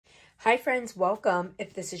Hi friends, welcome.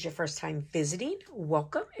 If this is your first time visiting,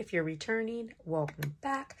 welcome. If you're returning, welcome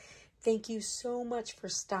back. Thank you so much for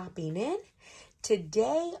stopping in.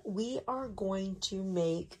 Today we are going to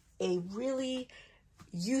make a really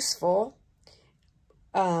useful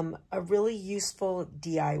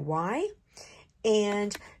DIY.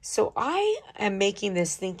 And so I am making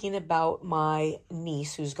this thinking about my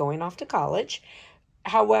niece who's going off to college.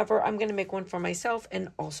 However, I'm going to make one for myself and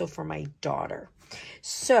also for my daughter.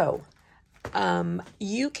 So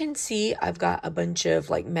you can see I've got a bunch of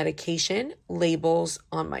like medication labels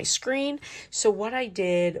on my screen. So what I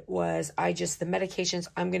did was the medications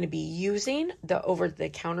I'm going to be using, the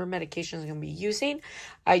over-the-counter medications I'm going to be using,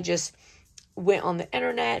 I just went on the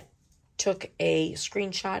internet, took a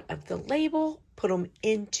screenshot of the label, put them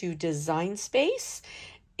into Design Space,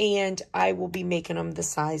 and I will be making them the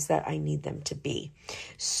size that I need them to be.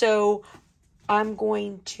 So I'm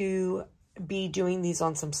going to be doing these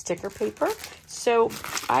on some sticker paper. So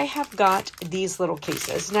I have got these little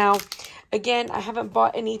cases. Now, again, I haven't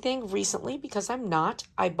bought anything recently because I'm not.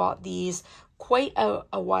 I bought these quite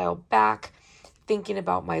a while back, thinking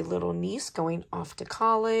about my little niece going off to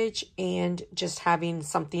college and just having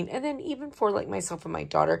something, and then even for like myself and my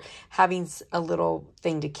daughter, having a little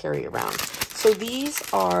thing to carry around. So these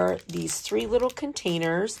are these 3 little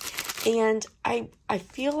containers, and I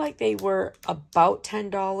feel like they were about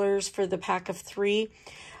 $10 for the pack of 3.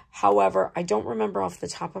 However, I don't remember off the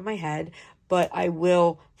top of my head, but I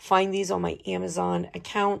will find these on my Amazon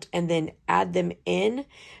account and then add them in.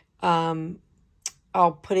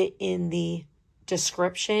 I'll put it in the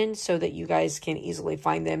description so that you guys can easily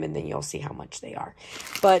find them, and then you'll see how much they are.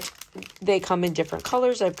 But they come in different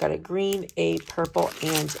colors. I've got a green, a purple,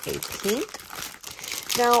 and a pink.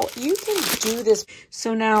 Now, you can do this.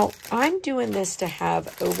 So now I'm doing this to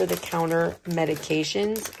have over-the-counter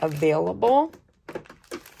medications available.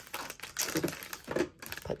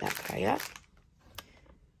 Put that guy up.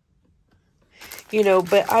 You know,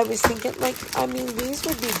 but I was thinking, like, I mean, these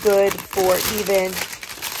would be good for even,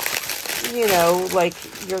 you know, like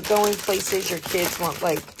you're going places, your kids want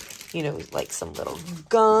like, you know, like some little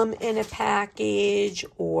gum in a package,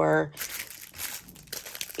 or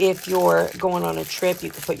if you're going on a trip, you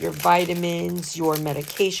can put your vitamins, your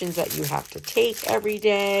medications that you have to take every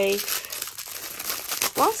day.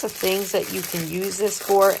 Lots of things that you can use this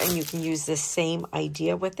for, and you can use this same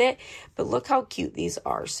idea with it. But look how cute these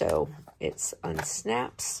are. So it's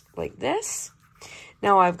unsnaps like this.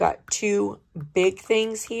 Now I've got 2 big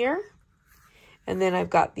things here. And then I've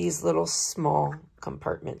got these little small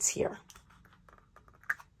compartments here.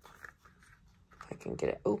 If I can get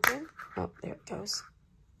it open. Oh, there it goes.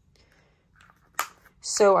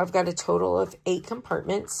 So I've got a total of 8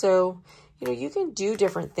 compartments. So, you know, you can do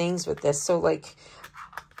different things with this. So like,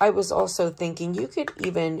 I was also thinking you could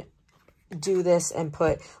even do this and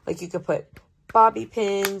put, like you could put bobby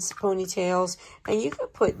pins, ponytails, and you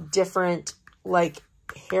could put different like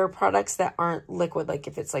hair products that aren't liquid. Like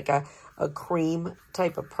if it's like a cream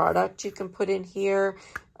type of product, you can put in here,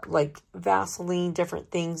 like Vaseline,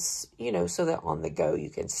 different things, you know, so that on the go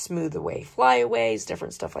you can smooth away flyaways,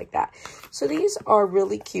 different stuff like that. So these are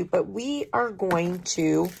really cute, but we are going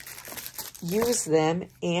to use them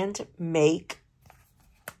and make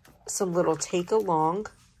some little take-along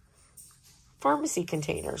pharmacy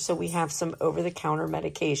containers. So we have some over-the-counter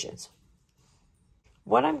medications.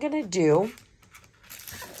 What I'm going to do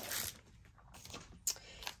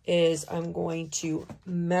is I'm going to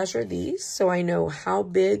measure these so I know how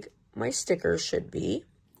big my stickers should be.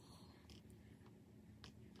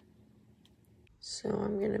 So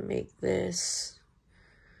I'm going to make this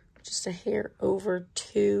just a hair over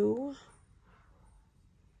 2.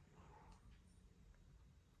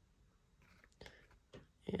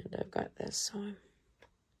 And I've got this, so I'm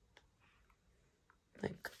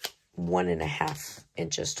like 1.5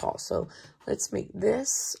 inches tall. So let's make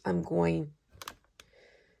this. I'm going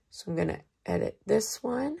to edit this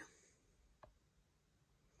one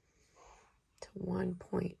to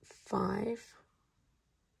 1.5.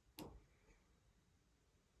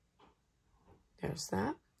 There's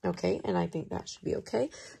that. Okay, and I think that should be okay.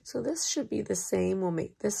 So this should be the same. We'll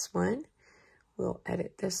make this one. We'll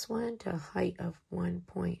edit this one to a height of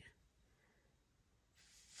 1.5.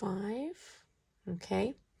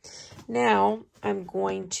 Okay. Now I'm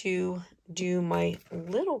going to do my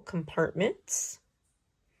little compartments.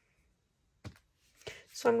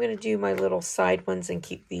 So I'm going to do my little side ones and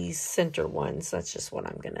keep these center ones. That's just what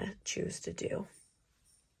I'm going to choose to do.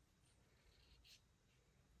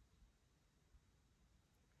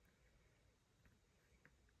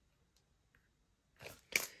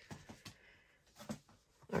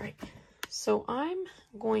 All right. So so I'm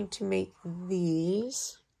going to make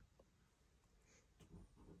these.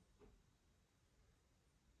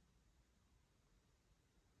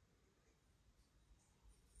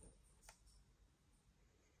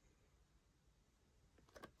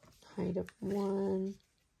 Height of 1.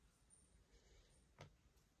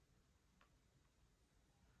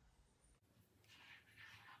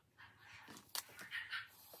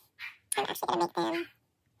 I'm actually going to make them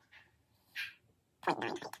 0.9 height.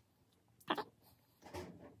 Perfect.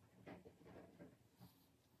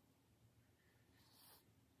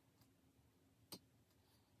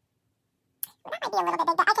 That might be a little bit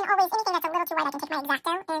big, but I can always, anything that's a little too wide, I can take my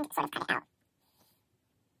X-Acto and sort of cut it out.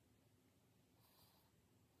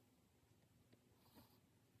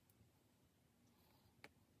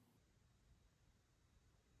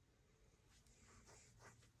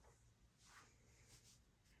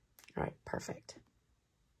 All right, perfect.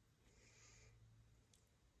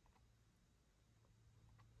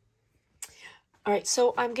 All right,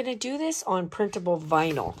 so I'm going to do this on printable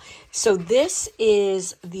vinyl. So this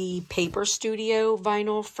is the Paper Studio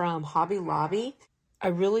vinyl from Hobby Lobby. I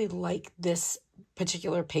really like this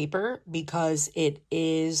particular paper because it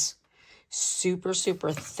is super,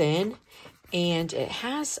 super thin and it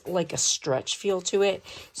has like a stretch feel to it.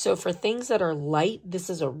 So for things that are light, this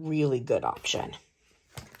is a really good option.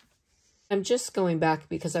 I'm just going back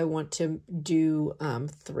because I want to do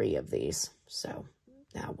 3 of these. So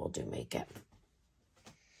now we'll do make it.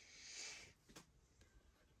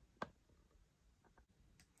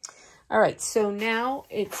 All right, so now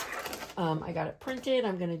it's, I got it printed.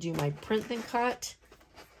 I'm going to do my print and cut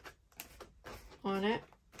on it.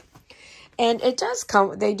 And it does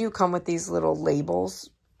come, they do come with these little labels,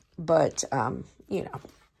 but, you know,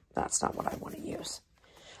 that's not what I want to use.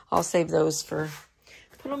 I'll save those for,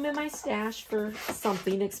 put them in my stash for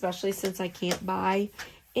something, especially since I can't buy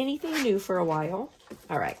anything new for a while.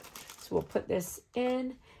 All right, so we'll put this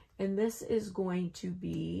in, and this is going to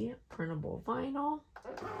be printable vinyl.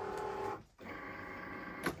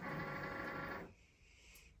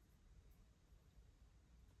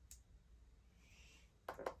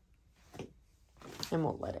 And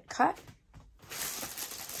we'll let it cut.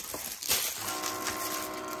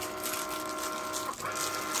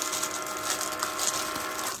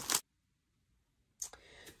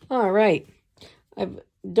 All right. I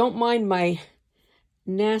don't mind my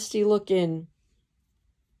nasty looking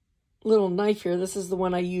little knife here. This is the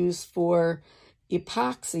one I use for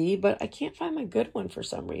epoxy, but I can't find my good one for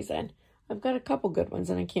some reason. I've got a couple good ones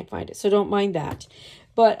and I can't find it, so don't mind that.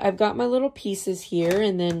 But I've got my little pieces here,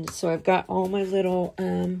 and then so I've got all my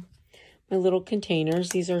little containers.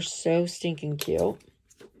 These are so stinking cute.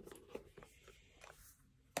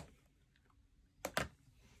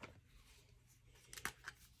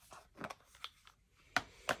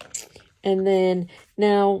 And then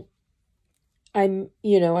now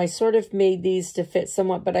I sort of made these to fit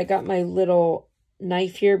somewhat, but I got my little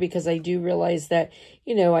knife here because I do realize that,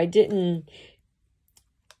 I didn't,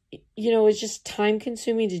 it's just time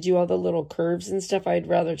consuming to do all the little curves and stuff. I'd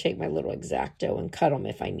rather take my little X-Acto and cut them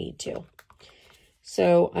if I need to.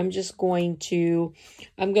 So I'm going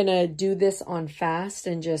to do this on fast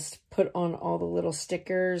and just put on all the little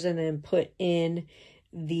stickers and then put in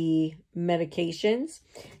the medications.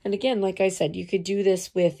 And again, like I said, you could do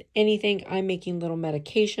this with anything. I'm making little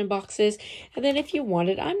medication boxes. And then if you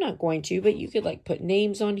wanted, I'm not going to, but you could like put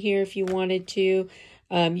names on here if you wanted to.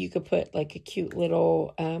 You could put like a cute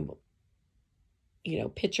little,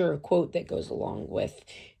 picture or quote that goes along with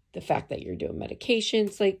the fact that you're doing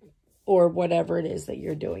medications, like, or whatever it is that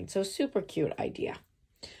you're doing. So super cute idea.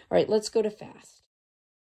 All right, let's go to fast.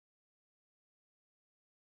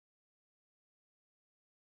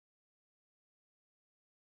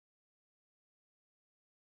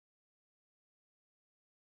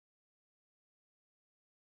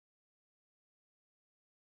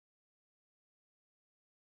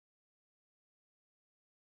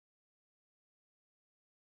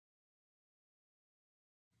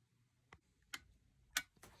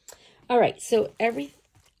 All right, so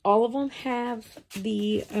all of them have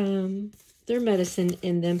the their medicine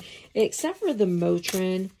in them, except for the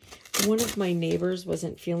Motrin. One of my neighbors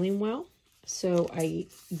wasn't feeling well, so I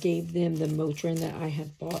gave them the Motrin that I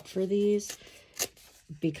had bought for these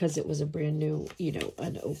because it was a brand new,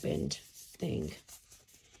 unopened thing.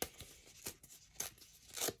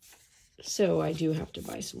 So I do have to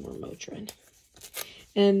buy some more Motrin.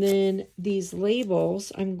 And then these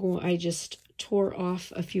labels, I just tore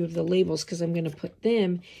off a few of the labels because I'm going to put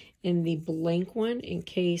them in the blank one in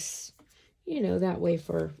case, that way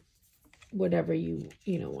for whatever you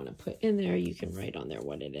want to put in there, you can write on there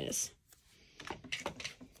what it is.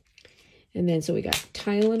 And then, so we got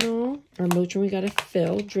Tylenol, our Motrin we got to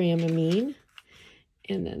fill, Dramamine.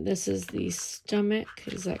 And then this is the stomach.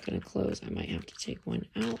 Is that going to close? I might have to take one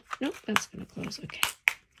out. Nope, that's going to close. Okay.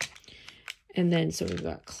 And then, so we've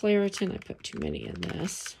got Claritin. I put too many in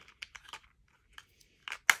this.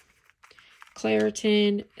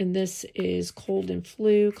 Claritin, and this is cold and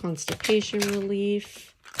flu, constipation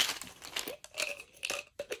relief.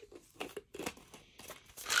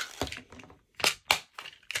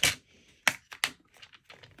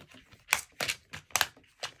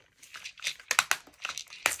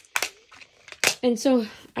 And so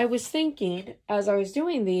I was thinking, as I was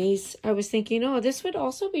doing these, I was thinking, oh, this would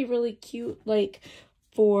also be really cute, like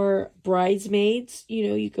for bridesmaids. You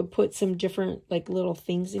know, you could put some different like little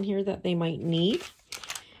things in here that they might need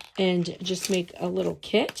and just make a little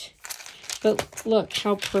kit. But look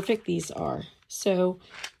how perfect these are. So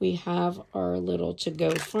we have our little to-go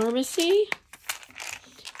pharmacy.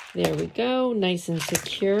 There we go, nice and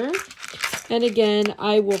secure. And again,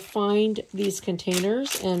 I will find these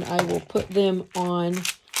containers and I will put them on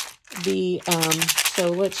the, so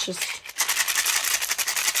let's just,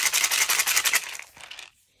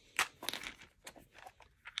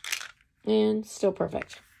 and still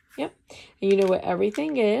perfect. Yep. And you know what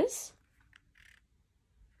everything is?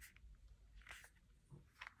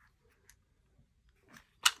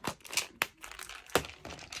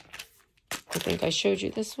 I think I showed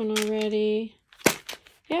you this one already.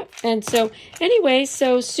 Yep. And so anyway,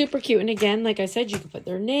 so super cute. And again, like I said, you could put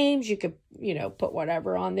their names, you could, you know, put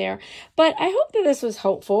whatever on there. But I hope that this was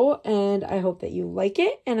helpful and I hope that you like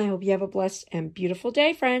it. And I hope you have a blessed and beautiful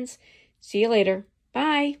day, friends. See you later.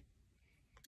 Bye.